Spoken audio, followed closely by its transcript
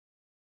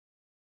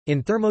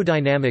In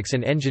thermodynamics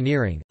and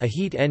engineering, a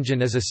heat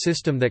engine is a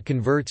system that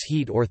converts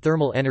heat or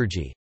thermal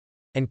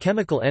energy—and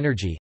chemical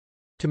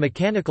energy—to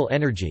mechanical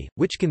energy,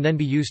 which can then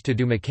be used to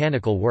do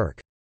mechanical work.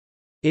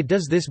 It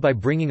does this by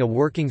bringing a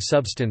working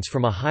substance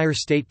from a higher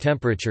state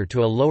temperature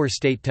to a lower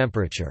state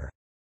temperature.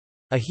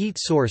 A heat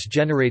source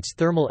generates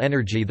thermal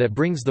energy that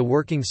brings the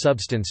working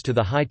substance to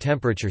the high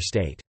temperature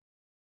state.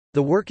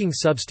 The working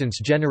substance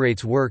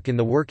generates work in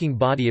the working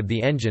body of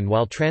the engine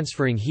while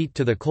transferring heat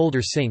to the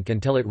colder sink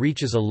until it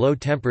reaches a low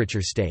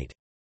temperature state.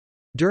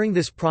 During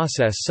this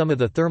process, some of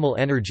the thermal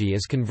energy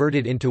is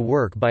converted into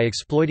work by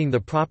exploiting the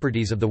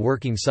properties of the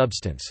working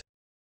substance.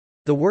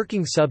 The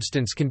working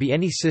substance can be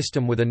any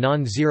system with a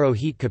non-zero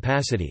heat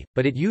capacity,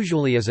 but it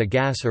usually is a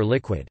gas or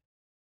liquid.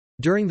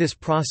 During this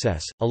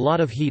process, a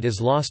lot of heat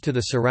is lost to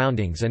the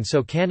surroundings and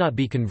so cannot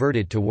be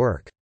converted to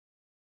work.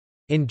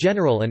 In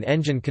general, an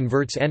engine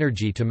converts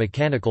energy to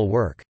mechanical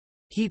work.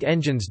 Heat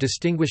engines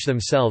distinguish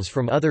themselves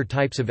from other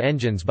types of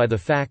engines by the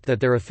fact that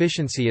their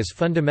efficiency is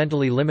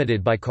fundamentally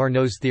limited by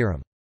Carnot's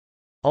theorem.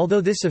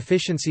 Although this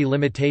efficiency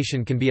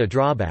limitation can be a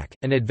drawback,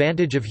 an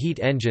advantage of heat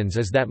engines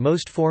is that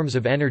most forms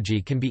of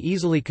energy can be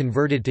easily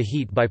converted to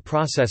heat by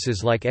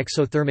processes like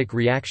exothermic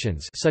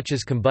reactions such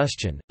as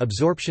combustion,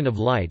 absorption of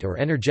light or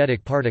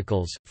energetic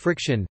particles,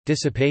 friction,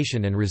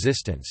 dissipation and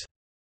resistance.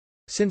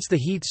 Since the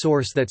heat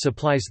source that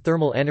supplies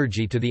thermal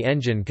energy to the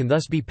engine can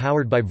thus be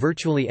powered by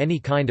virtually any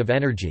kind of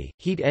energy,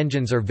 heat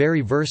engines are very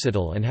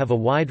versatile and have a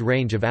wide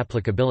range of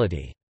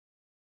applicability.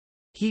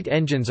 Heat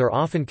engines are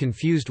often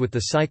confused with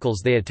the cycles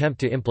they attempt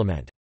to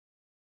implement.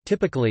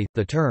 Typically,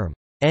 the term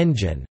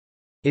engine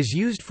is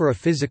used for a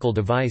physical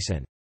device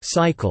and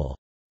cycle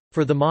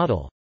for the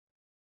model.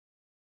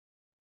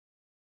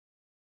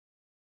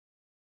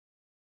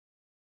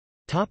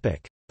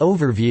 Topic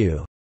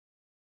overview.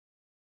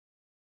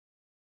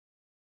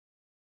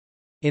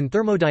 In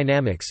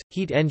thermodynamics,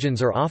 heat engines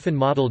are often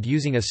modeled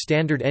using a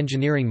standard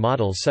engineering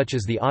model such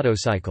as the Otto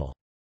cycle.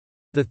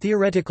 The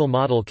theoretical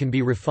model can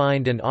be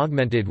refined and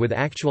augmented with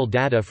actual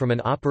data from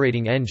an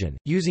operating engine,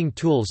 using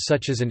tools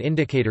such as an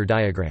indicator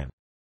diagram.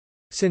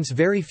 Since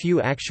very few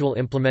actual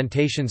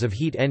implementations of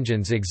heat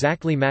engines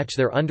exactly match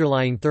their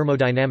underlying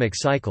thermodynamic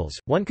cycles,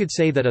 one could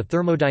say that a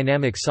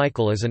thermodynamic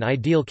cycle is an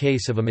ideal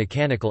case of a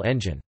mechanical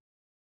engine.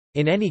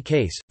 In any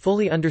case,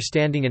 fully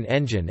understanding an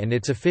engine and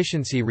its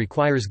efficiency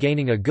requires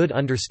gaining a good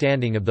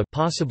understanding of the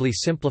possibly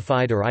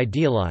simplified or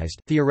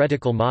idealized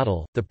theoretical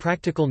model, the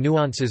practical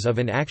nuances of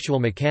an actual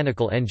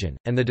mechanical engine,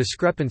 and the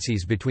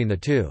discrepancies between the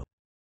two.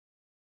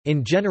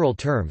 In general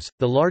terms,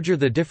 the larger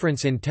the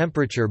difference in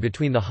temperature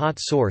between the hot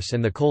source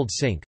and the cold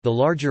sink, the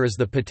larger is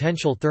the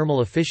potential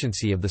thermal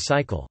efficiency of the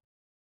cycle.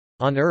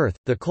 On Earth,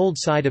 the cold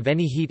side of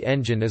any heat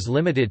engine is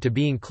limited to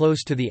being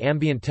close to the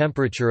ambient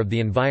temperature of the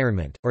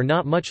environment, or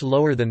not much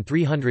lower than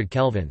 300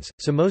 kelvins,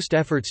 so most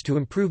efforts to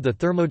improve the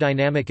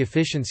thermodynamic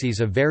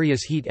efficiencies of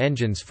various heat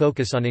engines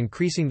focus on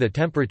increasing the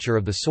temperature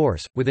of the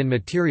source, within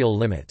material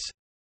limits.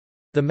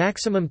 The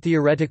maximum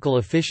theoretical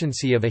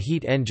efficiency of a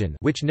heat engine,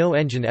 which no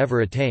engine ever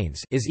attains,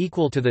 is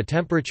equal to the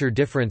temperature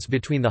difference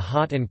between the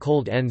hot and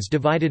cold ends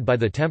divided by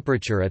the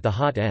temperature at the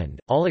hot end,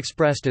 all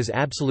expressed as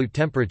absolute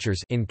temperatures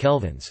in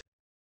kelvins.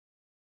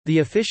 The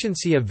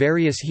efficiency of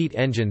various heat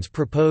engines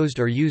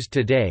proposed or used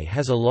today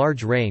has a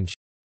large range.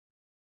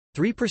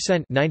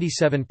 3%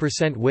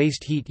 97%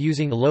 waste heat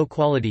using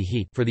low-quality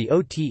heat for the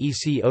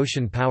OTEC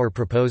Ocean Power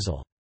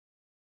proposal.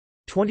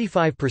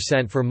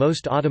 25% for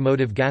most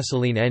automotive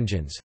gasoline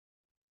engines.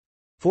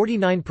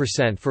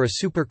 49% for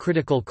a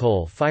supercritical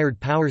coal-fired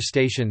power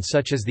station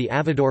such as the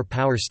Avedore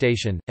Power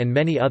Station, and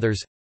many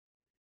others.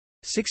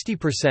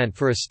 60%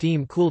 for a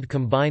steam-cooled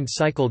combined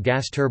cycle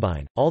gas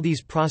turbine. All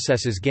these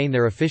processes gain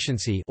their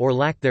efficiency or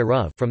lack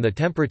thereof from the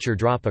temperature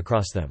drop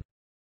across them.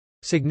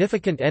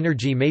 Significant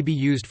energy may be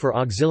used for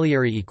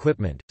auxiliary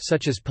equipment,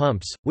 such as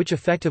pumps, which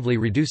effectively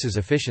reduces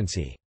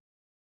efficiency.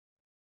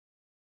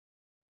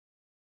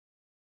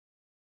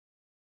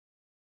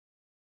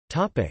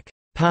 Topic: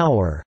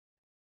 Power.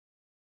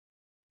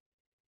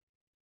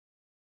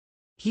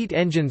 Heat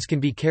engines can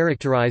be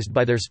characterized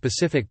by their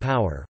specific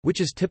power, which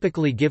is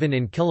typically given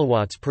in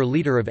kilowatts per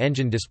liter of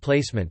engine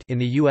displacement, in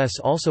the US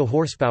also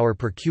horsepower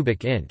per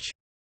cubic inch.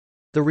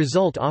 The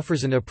result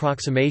offers an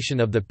approximation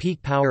of the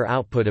peak power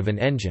output of an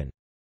engine.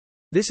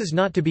 This is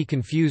not to be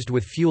confused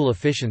with fuel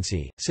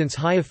efficiency, since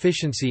high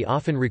efficiency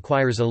often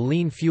requires a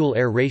lean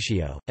fuel-air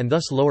ratio, and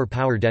thus lower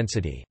power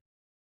density.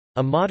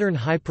 A modern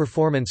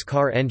high-performance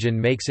car engine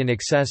makes in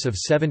excess of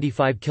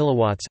 75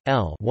 kilowatts,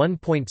 L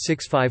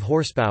 1.65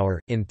 horsepower,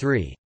 in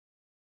 3.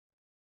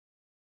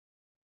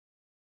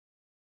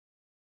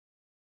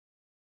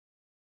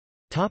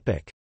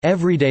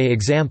 Everyday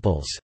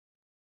examples.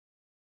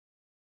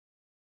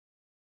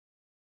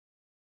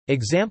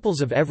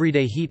 Examples of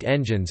everyday heat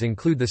engines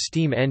include the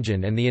steam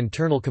engine and the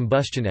internal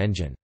combustion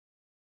engine.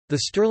 The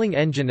Stirling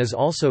engine is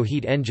also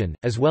heat engine,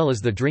 as well as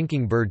the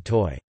drinking bird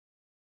toy.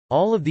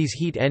 All of these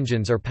heat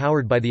engines are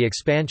powered by the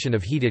expansion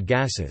of heated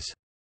gases.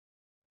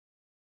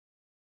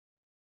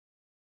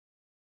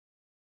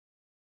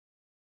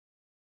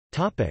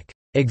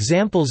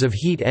 Examples of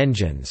heat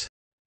engines.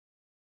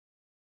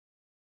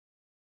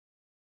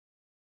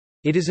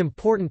 It is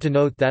important to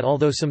note that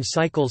although some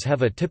cycles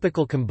have a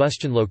typical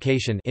combustion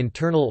location,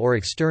 internal or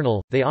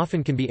external, they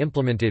often can be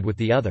implemented with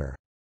the other.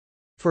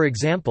 For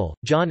example,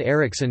 John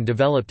Ericsson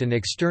developed an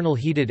external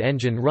heated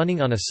engine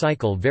running on a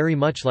cycle very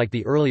much like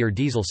the earlier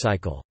diesel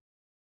cycle.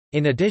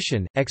 In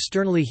addition,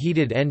 externally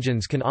heated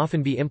engines can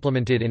often be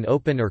implemented in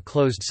open or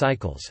closed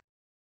cycles.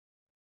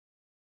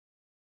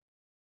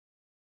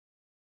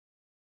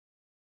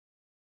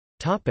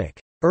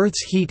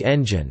 Earth's heat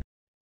engine.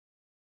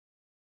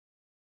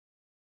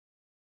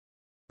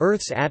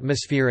 Earth's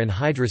atmosphere and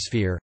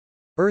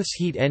hydrosphere—Earth's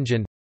heat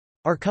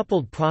engine—are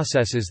coupled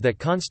processes that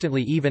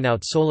constantly even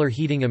out solar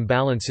heating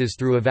imbalances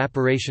through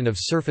evaporation of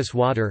surface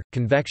water,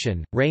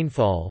 convection,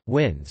 rainfall,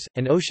 winds,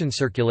 and ocean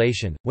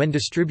circulation. When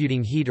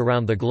distributing heat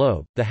around the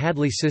globe, the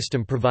Hadley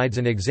system provides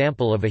an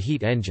example of a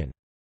heat engine.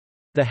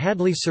 The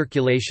Hadley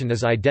circulation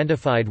is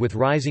identified with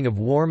rising of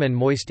warm and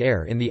moist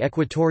air in the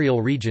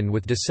equatorial region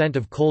with descent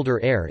of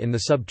colder air in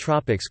the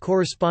subtropics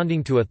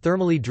corresponding to a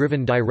thermally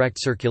driven direct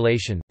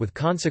circulation, with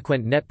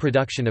consequent net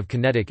production of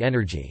kinetic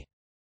energy.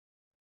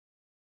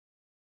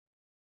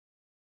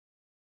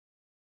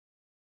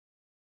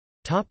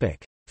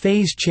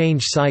 Phase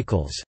change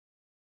cycles.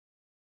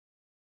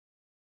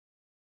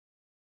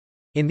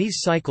 In these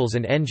cycles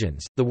and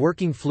engines, the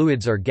working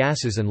fluids are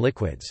gases and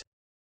liquids.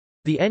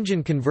 The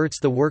engine converts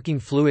the working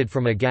fluid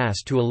from a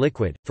gas to a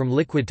liquid, from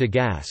liquid to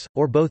gas,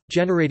 or both,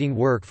 generating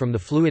work from the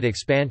fluid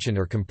expansion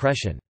or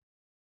compression.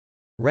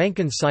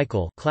 Rankine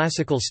cycle,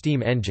 classical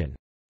steam engine.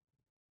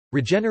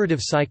 Regenerative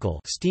cycle,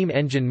 steam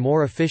engine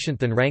more efficient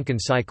than Rankine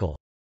cycle.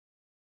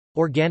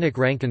 Organic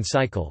Rankine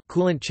cycle,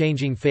 coolant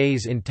changing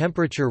phase in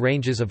temperature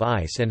ranges of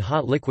ice and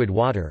hot liquid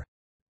water.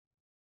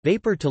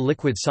 Vapor to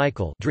liquid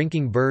cycle,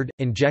 drinking bird,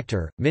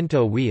 injector,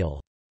 Minto wheel.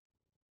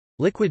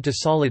 Liquid to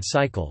solid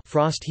cycle,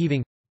 frost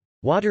heaving.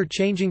 Water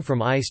changing from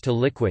ice to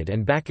liquid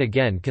and back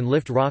again can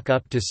lift rock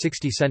up to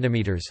 60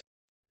 cm.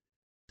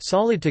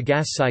 Solid to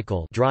gas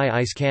cycle, dry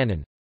ice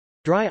cannon.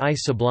 Dry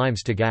ice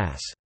sublimes to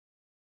gas.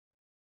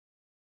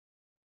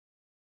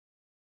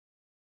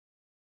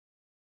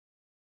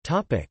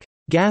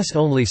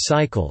 Gas-only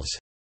cycles.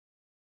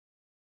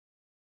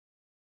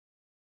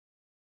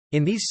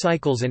 In these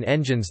cycles and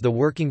engines the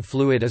working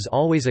fluid is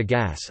always a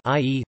gas,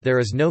 i.e., there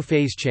is no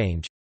phase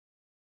change.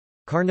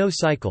 Carnot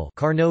cycle,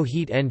 Carnot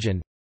heat engine.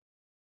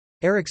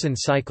 Ericsson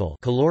cycle,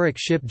 caloric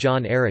ship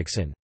John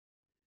Ericsson.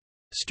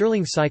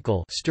 Stirling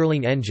cycle,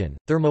 Stirling engine,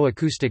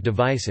 thermoacoustic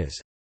devices.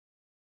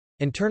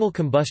 Internal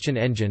combustion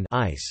engine,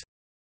 ICE.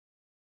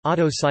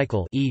 Otto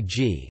cycle,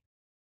 e.g.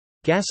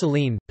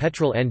 gasoline,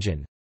 petrol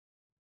engine.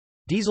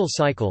 Diesel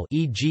cycle,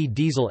 e.g.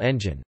 diesel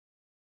engine.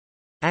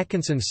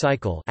 Atkinson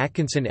cycle,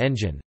 Atkinson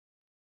engine.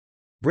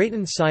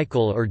 Brayton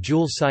cycle or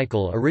Joule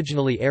cycle,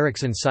 originally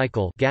Ericsson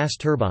cycle, gas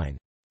turbine.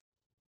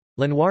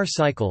 Lenoir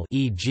cycle,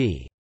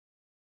 e.g.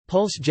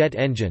 pulse jet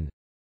engine.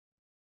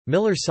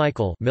 Miller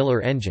cycle,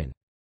 Miller engine.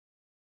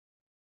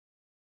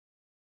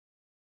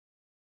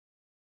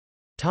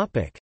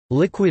 Topic: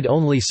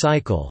 liquid-only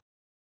cycle.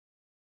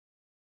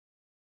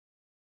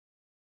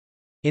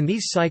 In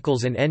these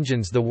cycles and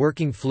engines the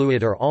working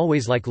fluid are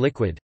always like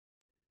liquid.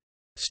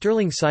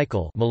 Stirling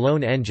cycle,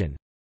 Malone engine.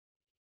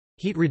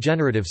 Heat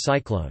regenerative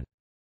cyclone.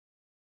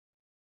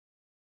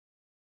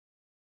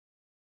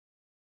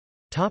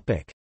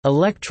 Topic: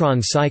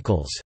 electron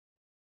cycles.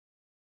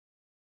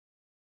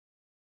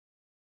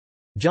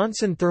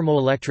 Johnson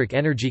thermoelectric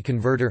energy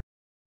converter.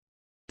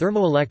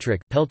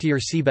 Thermoelectric,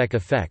 Peltier-Seebeck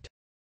effect.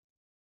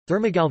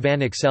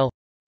 Thermogalvanic cell.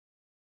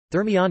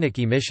 Thermionic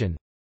emission.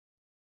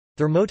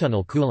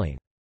 Thermotunnel cooling.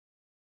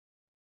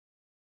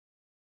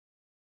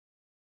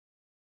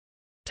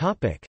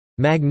 Topic: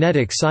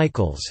 magnetic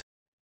cycles.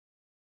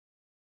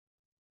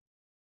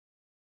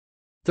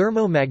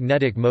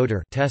 Thermomagnetic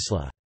motor,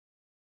 Tesla.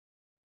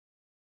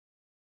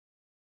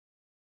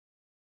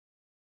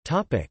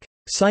 Topic: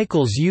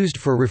 cycles used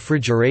for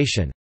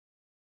refrigeration.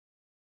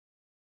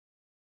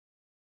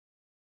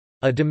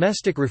 A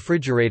domestic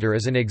refrigerator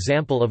is an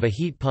example of a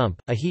heat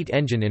pump, a heat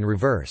engine in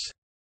reverse.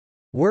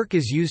 Work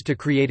is used to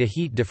create a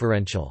heat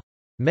differential.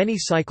 Many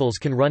cycles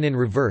can run in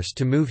reverse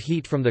to move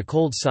heat from the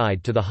cold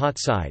side to the hot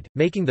side,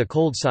 making the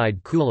cold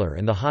side cooler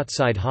and the hot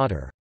side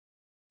hotter.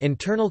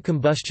 Internal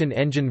combustion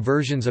engine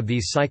versions of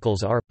these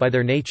cycles are, by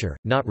their nature,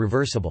 not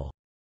reversible.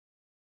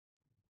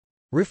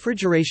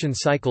 Refrigeration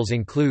cycles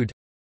include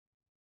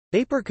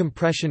vapor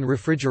compression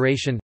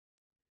refrigeration,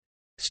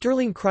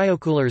 Stirling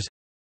cryocoolers,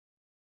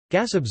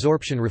 gas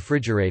absorption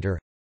refrigerator,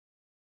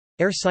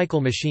 air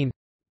cycle machine,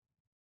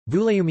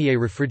 Vouleumier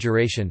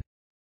refrigeration,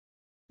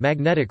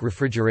 magnetic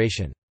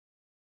refrigeration.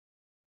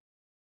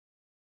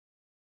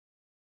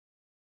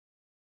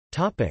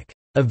 Topic: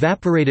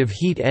 evaporative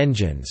heat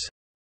engines.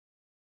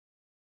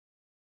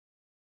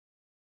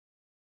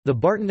 The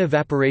Barton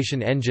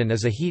evaporation engine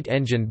is a heat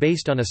engine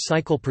based on a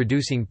cycle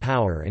producing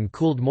power and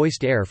cooled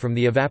moist air from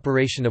the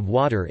evaporation of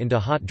water into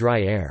hot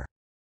dry air.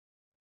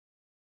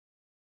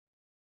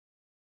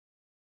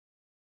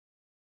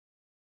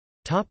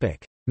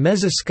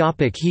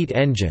 Mesoscopic heat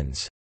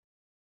engines.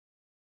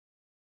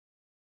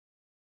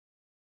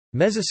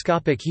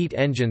 Mesoscopic heat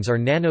engines are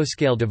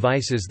nanoscale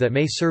devices that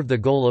may serve the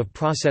goal of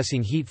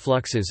processing heat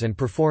fluxes and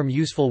perform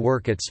useful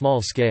work at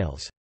small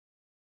scales.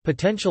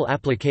 Potential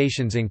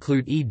applications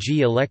include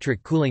e.g.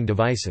 electric cooling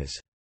devices.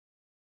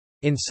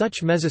 In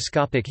such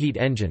mesoscopic heat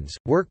engines,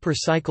 work per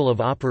cycle of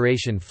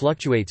operation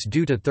fluctuates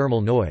due to thermal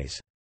noise.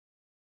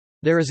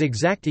 There is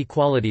exact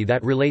equality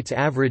that relates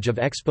average of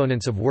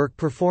exponents of work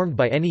performed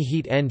by any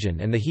heat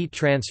engine and the heat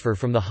transfer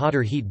from the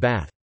hotter heat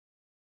bath.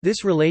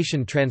 This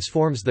relation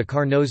transforms the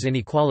Carnot's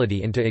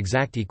inequality into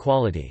exact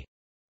equality.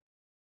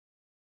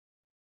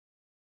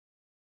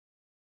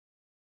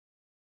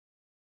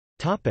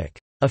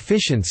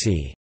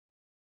 Efficiency.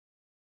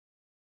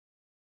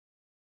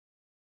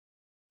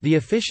 The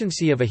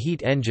efficiency of a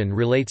heat engine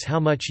relates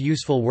how much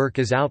useful work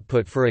is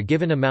output for a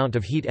given amount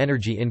of heat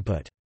energy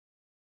input.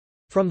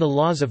 From the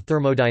laws of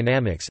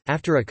thermodynamics,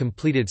 after a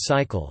completed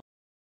cycle,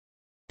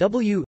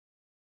 W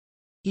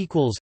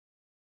equals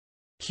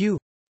Q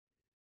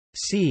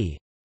C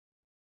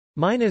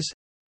minus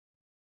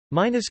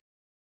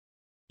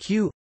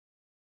Q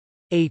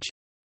H,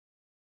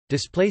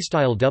 display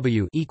style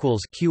W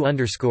equals Q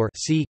underscore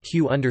C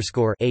Q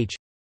underscore H,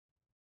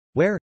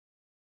 where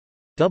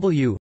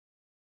W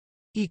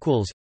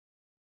equals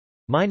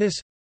minus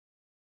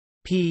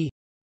P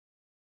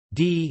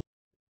D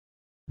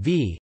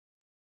V,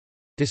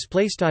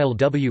 display style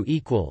W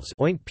equals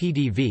oint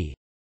PdV,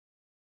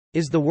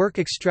 is the work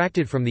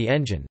extracted from the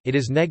engine. It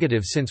is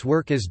negative since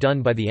work is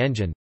done by the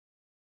engine.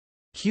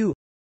 Q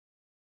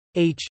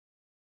H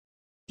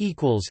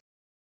equals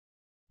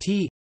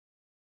T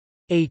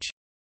H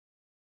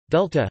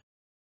delta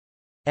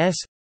S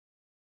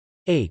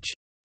H,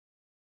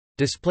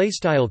 display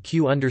style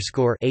Q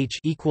underscore H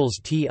equals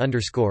T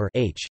underscore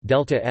H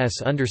delta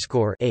S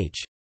underscore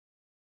H,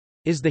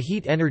 is the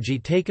heat energy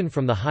taken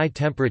from the high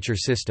temperature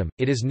system.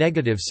 It is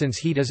negative since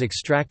heat is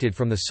extracted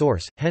from the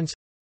source, hence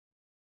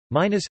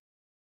minus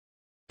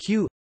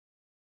Q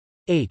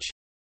H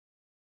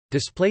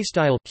display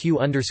style Q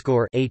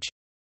underscore H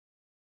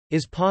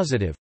is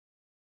positive.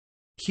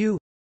 Q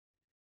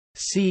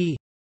C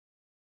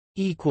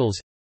equals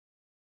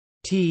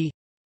T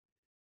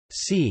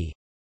C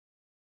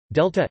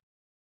delta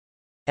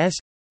S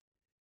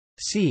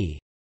C,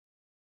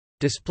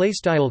 display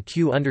style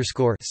Q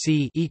underscore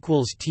C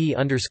equals T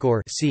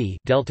underscore C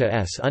delta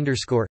S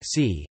underscore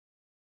C,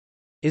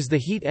 is the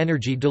heat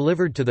energy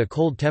delivered to the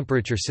cold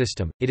temperature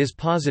system. It is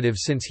positive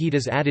since heat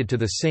is added to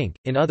the sink.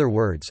 In other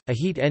words, a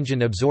heat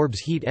engine absorbs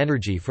heat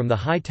energy from the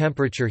high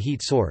temperature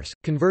heat source,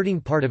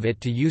 converting part of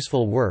it to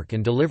useful work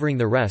and delivering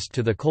the rest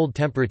to the cold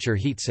temperature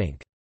heat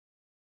sink.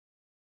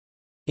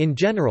 In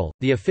general,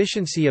 the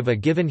efficiency of a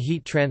given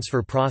heat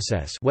transfer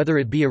process, whether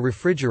it be a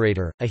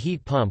refrigerator, a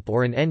heat pump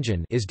or an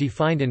engine, is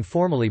defined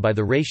informally by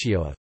the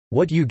ratio of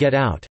what you get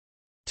out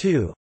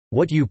to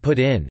what you put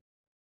in.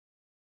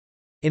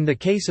 In the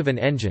case of an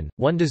engine,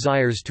 one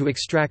desires to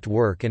extract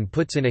work and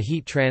puts in a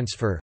heat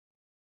transfer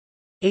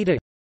eta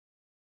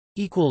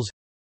equals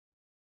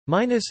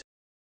minus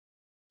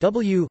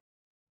W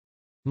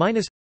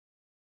minus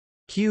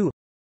Q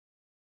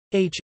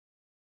H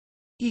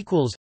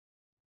equals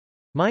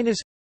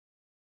minus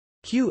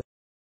Q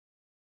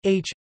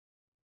H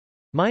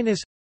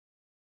minus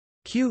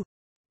Q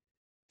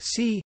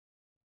C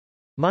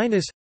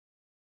minus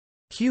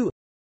Q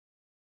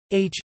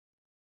H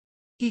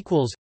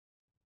equals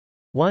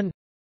 1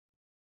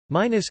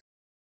 minus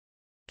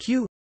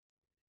Q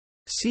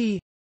C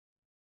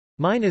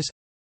minus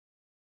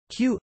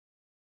Q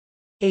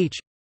H,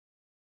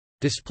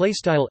 display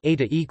style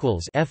eta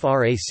equals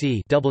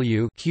frac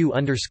W Q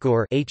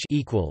underscore H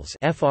equals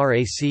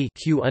frac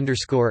Q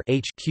underscore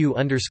H Q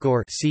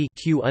underscore C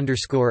Q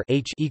underscore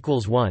H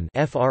equals 1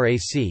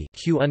 frac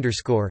Q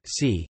underscore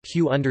C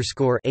Q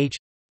underscore H.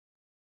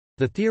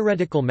 The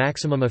theoretical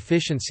maximum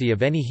efficiency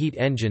of any heat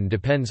engine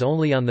depends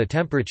only on the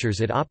temperatures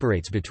it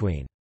operates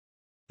between.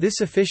 This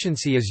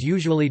efficiency is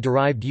usually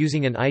derived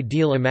using an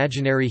ideal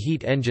imaginary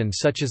heat engine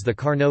such as the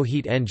Carnot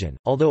heat engine,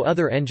 although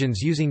other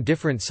engines using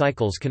different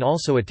cycles can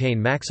also attain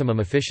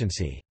maximum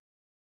efficiency.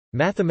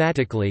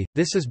 Mathematically,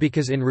 this is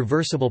because in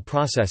reversible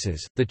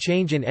processes, the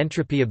change in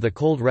entropy of the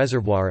cold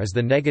reservoir is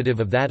the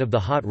negative of that of the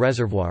hot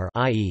reservoir,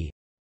 i.e.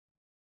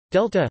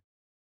 delta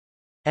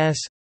S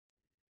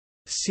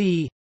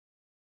C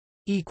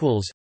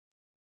equals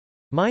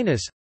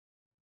minus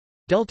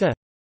delta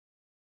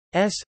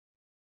S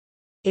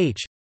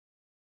H,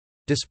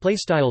 display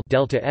style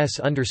delta S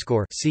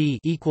underscore C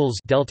equals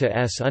delta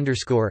S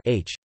underscore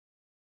H,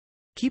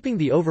 keeping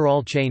the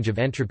overall change of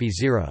entropy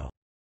zero.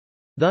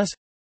 Thus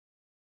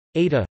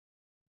eta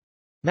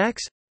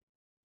max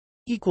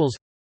equals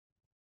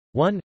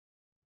 1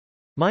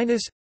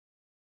 minus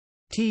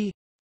T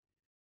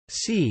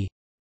C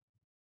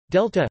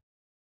delta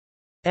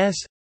S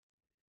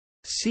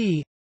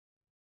C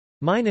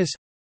minus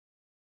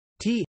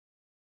T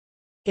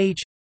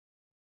H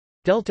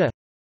delta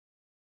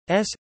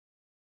S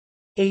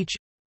H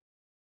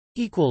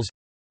equals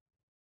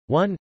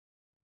 1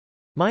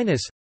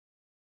 minus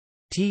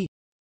T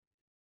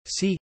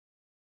C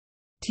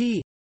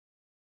T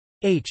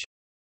H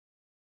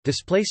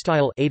display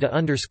style eta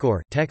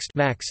underscore text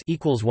max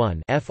equals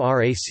 1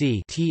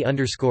 frac T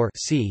underscore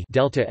C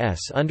delta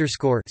S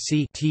underscore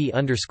C T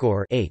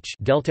underscore H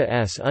delta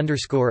S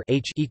underscore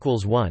H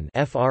equals 1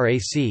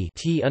 frac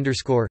T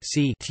underscore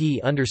C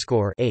T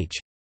underscore H,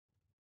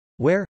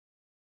 where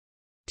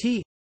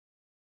T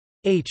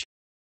H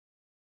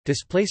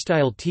display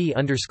style T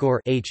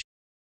underscore H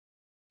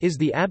is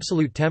the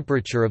absolute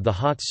temperature of the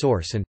hot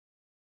source, and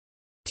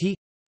T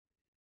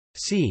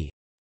C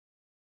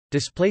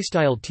display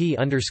style T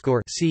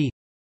underscore C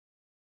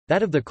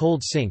that of the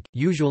cold sink,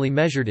 usually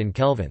measured in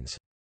kelvins.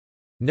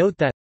 Note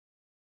that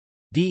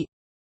D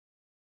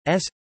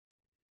S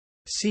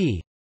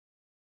C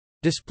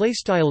display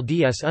style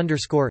ds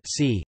underscore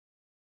C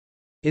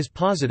is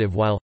positive,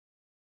 while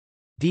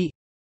D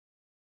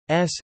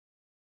S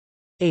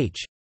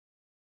H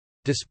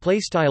display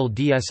style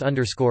ds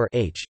underscore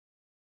H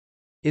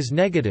is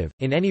negative.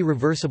 In any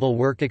reversible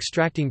work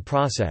extracting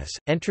process,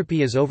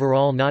 entropy is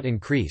overall not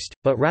increased,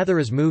 but rather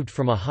is moved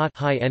from a hot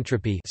high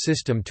entropy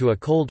system to a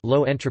cold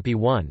low entropy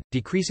one,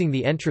 decreasing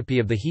the entropy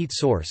of the heat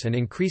source and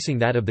increasing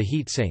that of the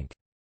heat sink.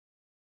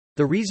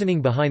 The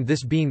reasoning behind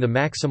this being the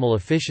maximal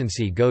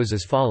efficiency goes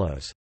as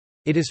follows.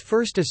 It is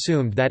first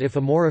assumed that if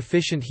a more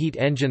efficient heat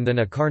engine than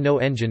a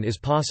Carnot engine is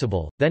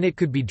possible, then it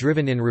could be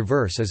driven in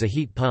reverse as a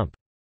heat pump.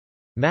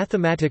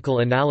 Mathematical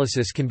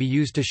analysis can be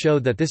used to show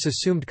that this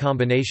assumed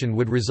combination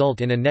would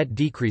result in a net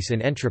decrease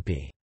in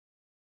entropy.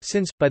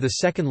 Since, by the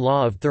second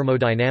law of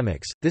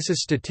thermodynamics, this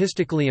is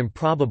statistically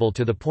improbable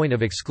to the point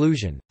of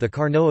exclusion, the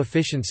Carnot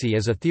efficiency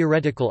is a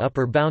theoretical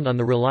upper bound on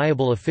the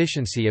reliable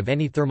efficiency of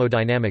any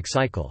thermodynamic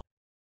cycle.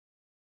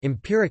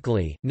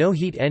 Empirically, no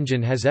heat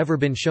engine has ever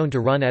been shown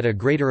to run at a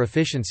greater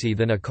efficiency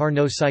than a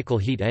Carnot cycle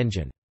heat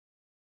engine.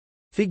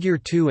 Figure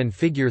 2 and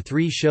Figure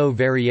 3 show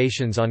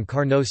variations on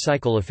Carnot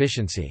cycle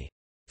efficiency.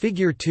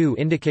 Figure 2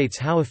 indicates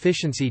how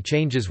efficiency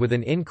changes with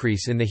an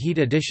increase in the heat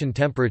addition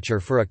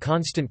temperature for a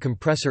constant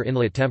compressor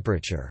inlet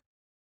temperature.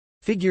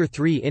 Figure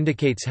 3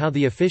 indicates how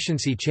the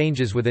efficiency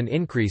changes with an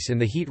increase in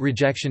the heat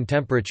rejection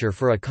temperature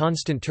for a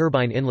constant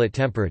turbine inlet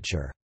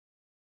temperature.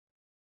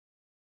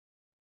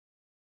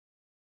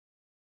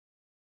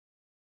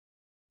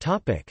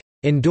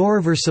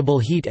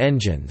 Endoreversible heat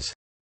engines.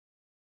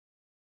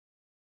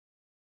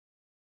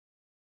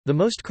 The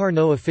most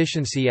Carnot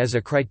efficiency as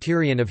a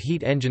criterion of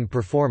heat engine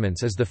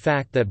performance is the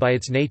fact that by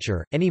its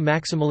nature, any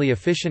maximally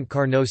efficient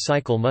Carnot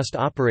cycle must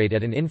operate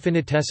at an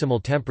infinitesimal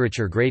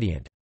temperature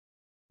gradient.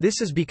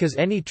 This is because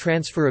any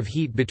transfer of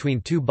heat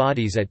between two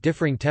bodies at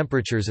differing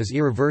temperatures is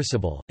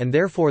irreversible, and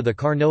therefore the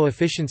Carnot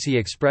efficiency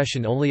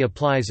expression only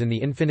applies in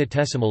the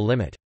infinitesimal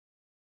limit.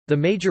 The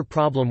major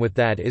problem with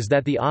that is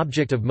that the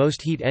object of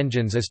most heat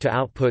engines is to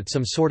output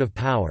some sort of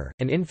power,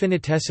 and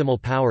infinitesimal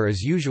power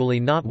is usually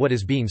not what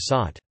is being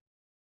sought.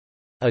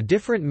 A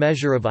different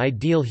measure of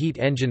ideal heat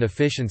engine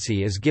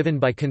efficiency is given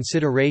by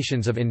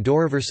considerations of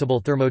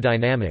endoreversible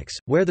thermodynamics,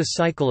 where the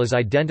cycle is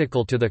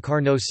identical to the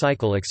Carnot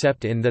cycle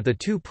except in that the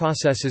two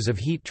processes of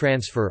heat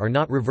transfer are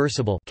not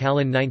reversible.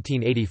 Callan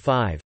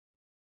 1985.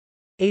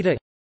 Eta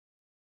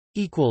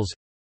equals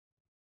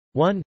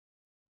 1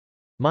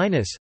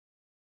 minus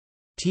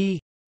T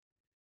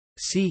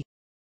C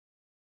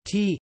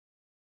T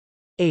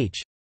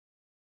H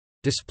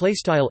display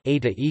style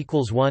eta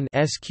equals 1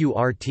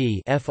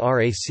 sqrt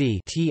frac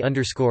T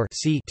underscore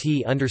C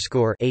T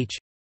underscore H.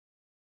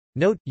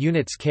 Note,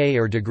 units K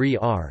or degree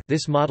R.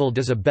 This model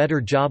does a better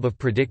job of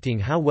predicting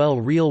how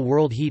well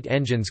real-world heat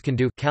engines can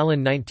do.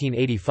 Callan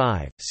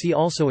 1985. See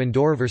also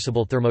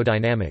endoreversible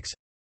thermodynamics.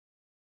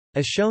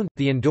 As shown,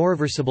 the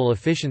endoreversible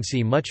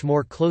efficiency much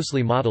more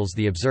closely models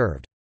the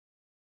observed.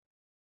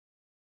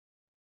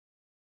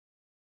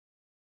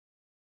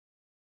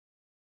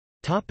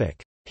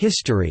 Topic: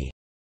 History.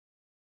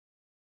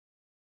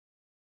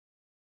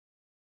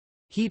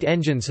 Heat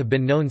engines have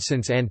been known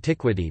since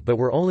antiquity but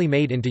were only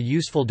made into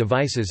useful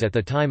devices at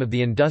the time of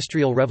the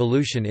Industrial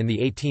Revolution in the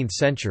 18th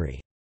century.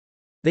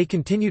 They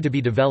continue to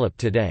be developed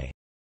today.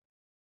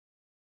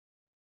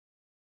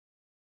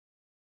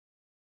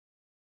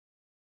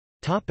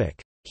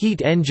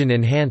 Heat engine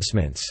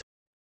enhancements.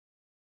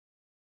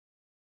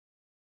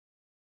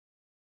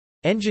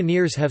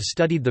 Engineers have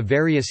studied the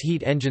various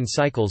heat engine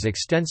cycles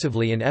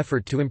extensively in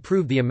effort to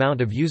improve the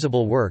amount of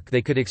usable work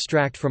they could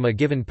extract from a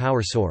given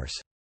power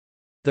source.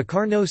 The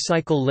Carnot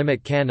cycle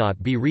limit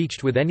cannot be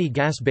reached with any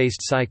gas-based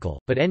cycle,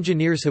 but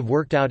engineers have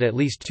worked out at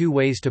least two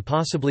ways to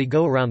possibly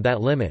go around that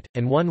limit,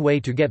 and one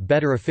way to get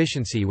better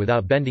efficiency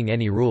without bending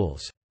any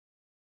rules.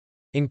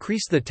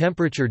 Increase the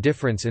temperature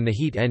difference in the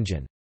heat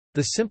engine.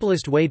 The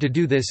simplest way to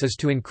do this is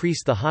to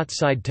increase the hot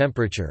side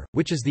temperature,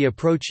 which is the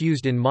approach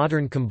used in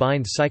modern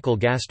combined cycle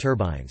gas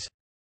turbines.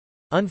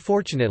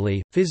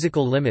 Unfortunately,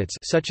 physical limits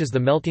such as the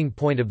melting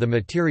point of the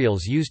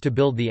materials used to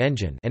build the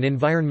engine and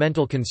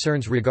environmental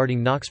concerns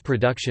regarding NOx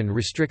production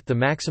restrict the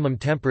maximum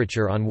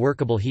temperature on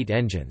workable heat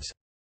engines.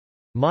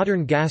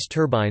 Modern gas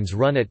turbines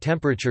run at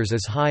temperatures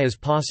as high as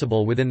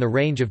possible within the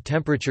range of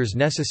temperatures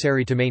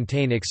necessary to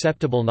maintain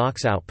acceptable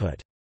NOx output.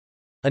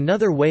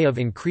 Another way of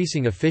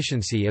increasing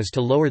efficiency is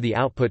to lower the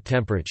output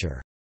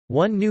temperature.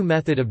 One new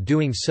method of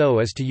doing so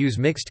is to use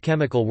mixed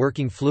chemical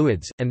working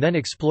fluids, and then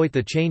exploit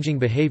the changing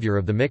behavior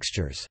of the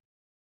mixtures.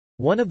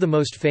 One of the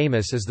most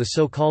famous is the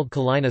so-called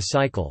Kalina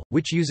cycle,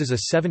 which uses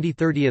a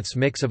 70/30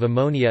 mix of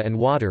ammonia and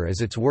water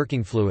as its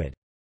working fluid.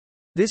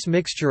 This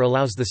mixture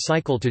allows the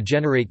cycle to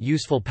generate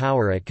useful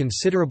power at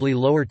considerably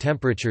lower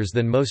temperatures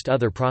than most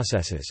other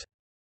processes.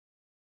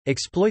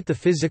 Exploit the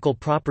physical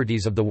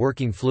properties of the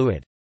working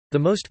fluid. The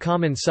most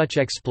common such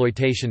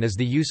exploitation is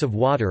the use of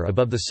water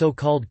above the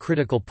so-called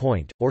critical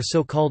point, or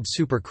so-called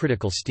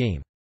supercritical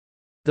steam.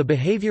 The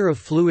behavior of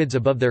fluids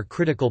above their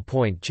critical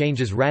point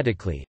changes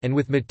radically, and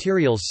with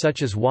materials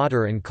such as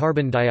water and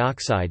carbon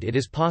dioxide it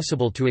is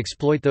possible to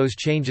exploit those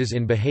changes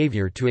in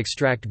behavior to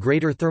extract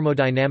greater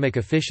thermodynamic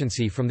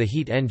efficiency from the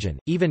heat engine,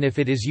 even if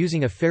it is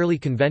using a fairly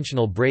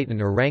conventional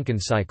Brayton or Rankine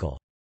cycle.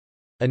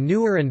 A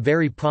newer and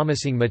very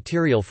promising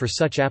material for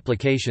such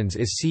applications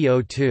is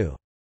CO2.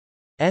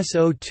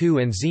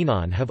 SO2 and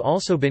xenon have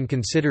also been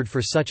considered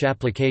for such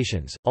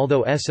applications,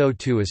 although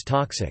SO2 is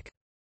toxic.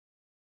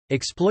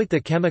 Exploit the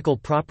chemical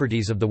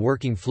properties of the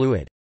working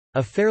fluid.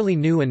 A fairly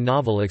new and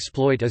novel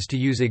exploit is to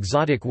use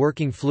exotic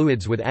working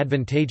fluids with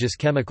advantageous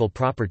chemical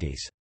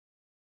properties.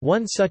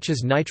 One such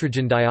is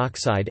nitrogen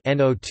dioxide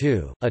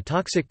NO2, a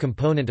toxic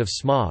component of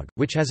smog,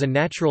 which has a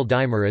natural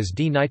dimer as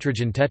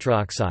D-nitrogen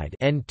tetroxide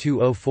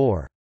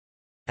N2O4.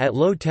 At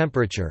low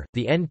temperature,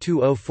 the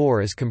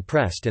N2O4 is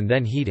compressed and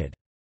then heated.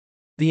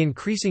 The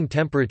increasing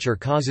temperature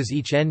causes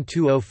each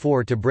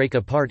N2O4 to break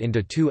apart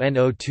into two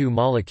NO2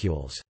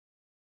 molecules.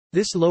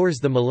 This lowers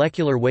the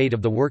molecular weight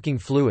of the working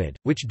fluid,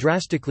 which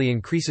drastically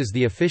increases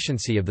the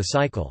efficiency of the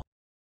cycle.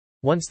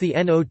 Once the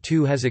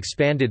NO2 has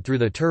expanded through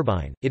the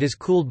turbine, it is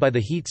cooled by the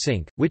heat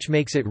sink, which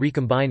makes it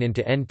recombine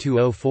into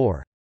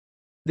N2O4.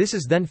 This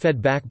is then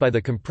fed back by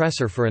the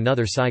compressor for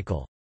another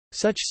cycle.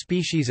 Such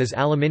species as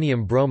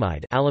aluminium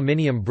bromide,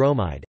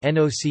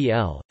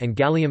 NOCl, and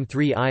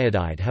gallium-3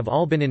 iodide have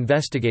all been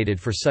investigated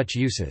for such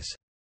uses.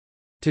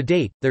 To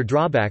date, their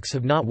drawbacks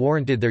have not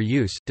warranted their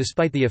use,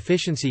 despite the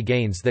efficiency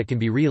gains that can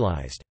be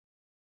realized.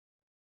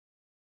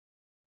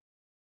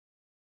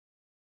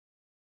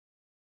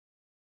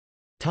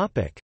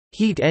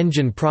 Heat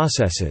engine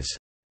processes.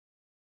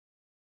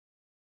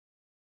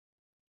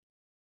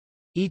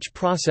 Each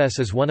process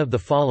is one of the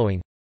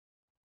following: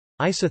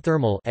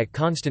 isothermal at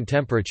constant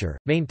temperature,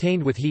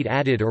 maintained with heat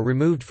added or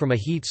removed from a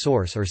heat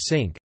source or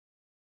sink;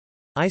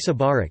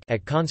 isobaric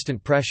at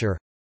constant pressure;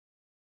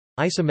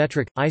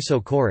 isometric,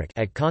 isochoric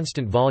at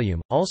constant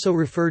volume, also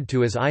referred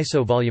to as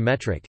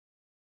isovolumetric;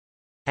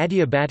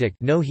 adiabatic,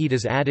 no heat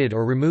is added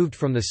or removed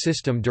from the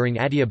system during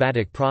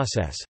adiabatic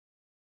process;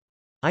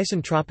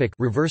 isentropic,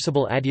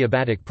 reversible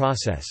adiabatic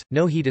process,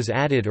 no heat is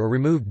added or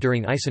removed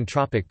during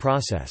isentropic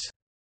process.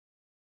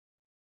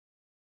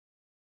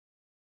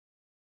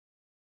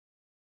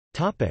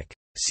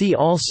 See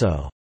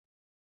also: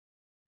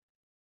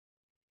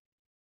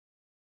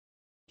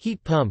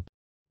 heat pump,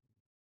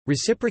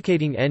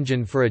 reciprocating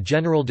engine for a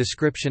general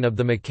description of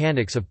the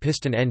mechanics of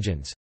piston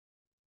engines,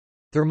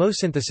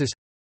 thermosynthesis,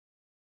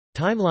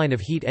 timeline of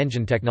heat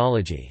engine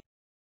technology.